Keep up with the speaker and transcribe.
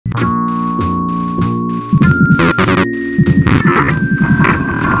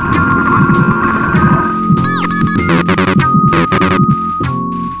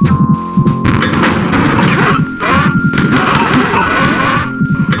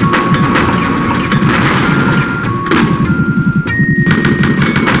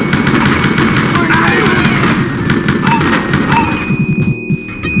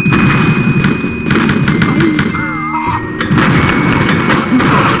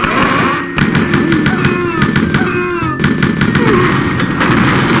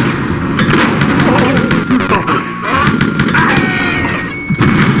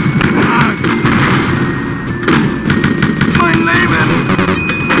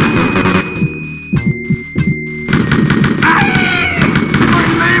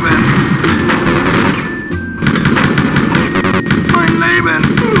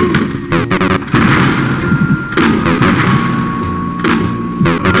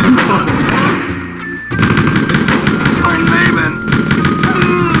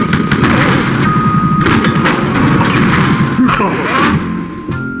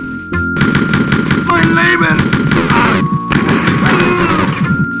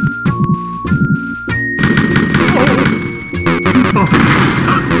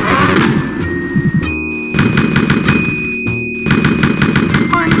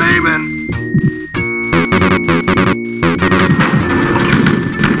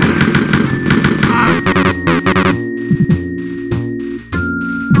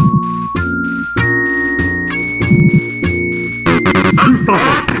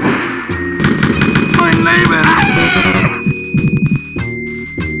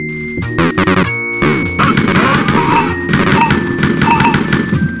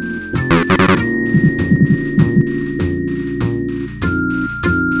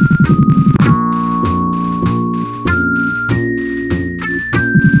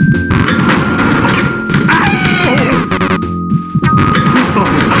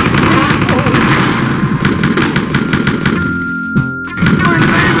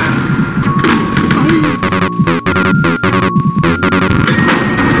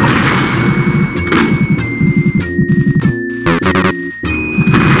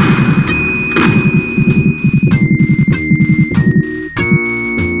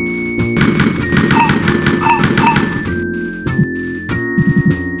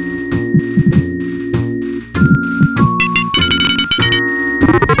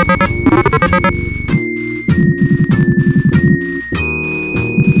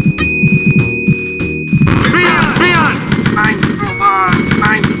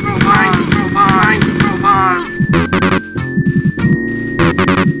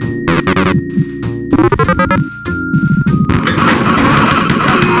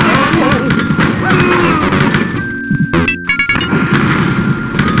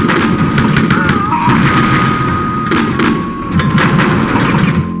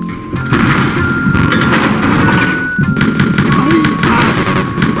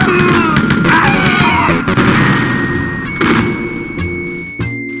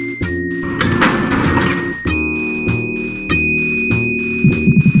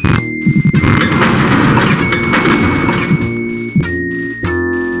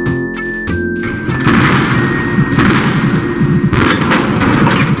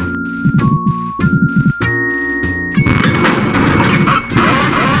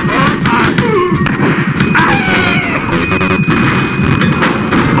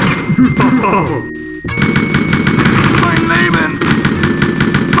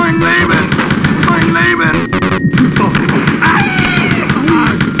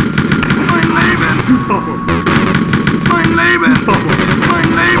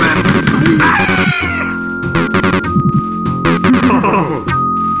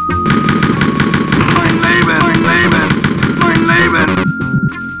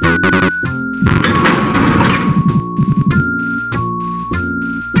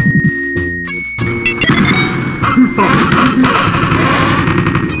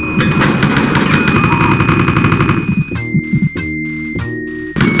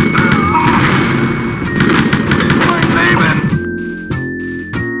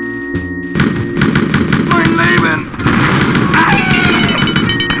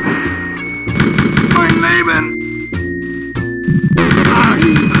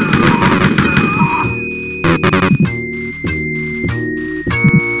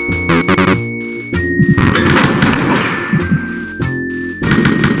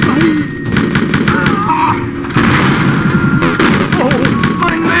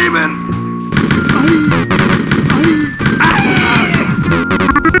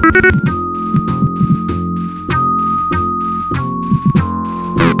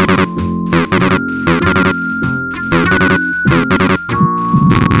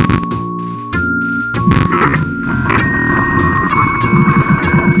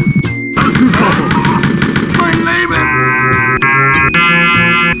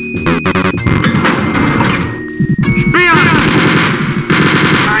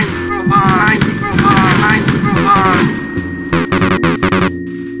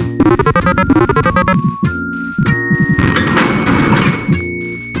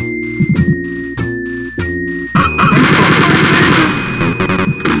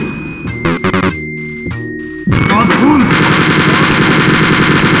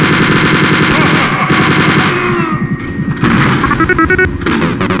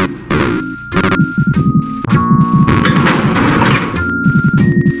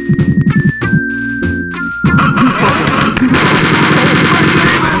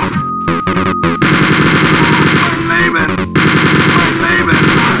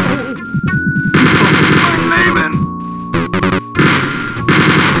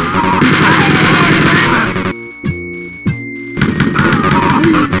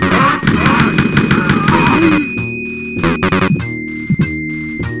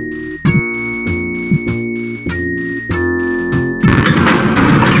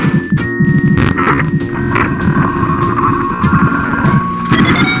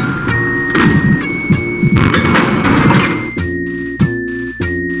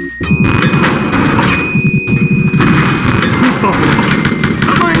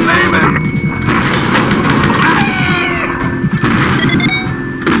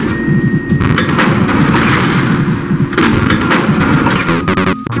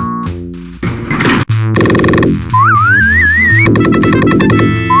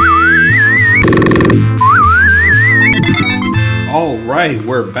Alright,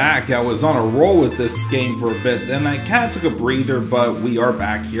 we're back. I was on a roll with this game for a bit, then I kind of took a breather, but we are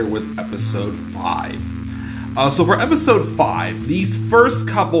back here with episode 5. So for episode 5, these first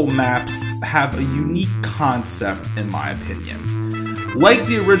couple maps have a unique concept in my opinion. Like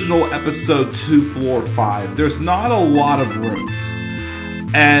the original episode 2, floor 5, there's not a lot of rooms.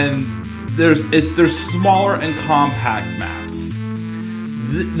 And there's smaller and compact maps.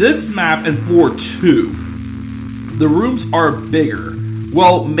 This map in floor 2, the rooms are bigger.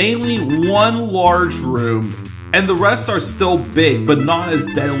 Well, mainly one large room, and the rest are still big, but not as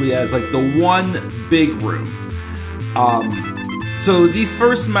deadly as like the one big room. So these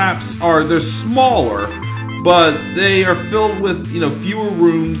first maps they're smaller, but they are filled with, fewer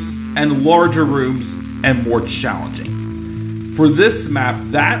rooms and larger rooms and more challenging. For this map,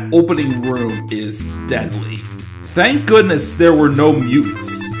 that opening room is deadly. Thank goodness there were no mutants.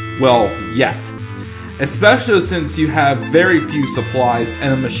 Well, yet. Especially since you have very few supplies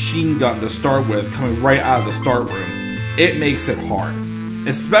and a machine gun to start with coming right out of the start room. It makes it hard.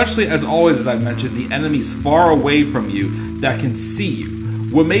 Especially, as always, as I mentioned, the enemies far away from you that can see you.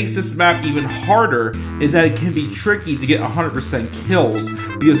 What makes this map even harder is that it can be tricky to get 100% kills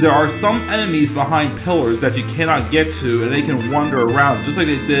because there are some enemies behind pillars that you cannot get to and they can wander around just like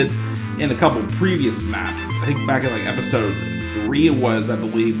they did in a couple previous maps. I think back in like episode 3 it was, I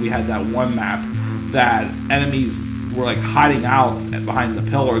believe, we had that one map that enemies were like hiding out behind the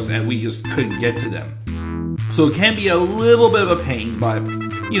pillars and we just couldn't get to them. So it can be a little bit of a pain, but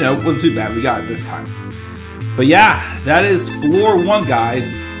it wasn't too bad. We got it this time. But yeah, that is floor 1,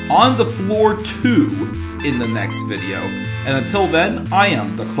 guys. On to floor 2 in the next video. And until then, I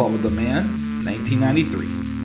am the Club of the Man, 1993.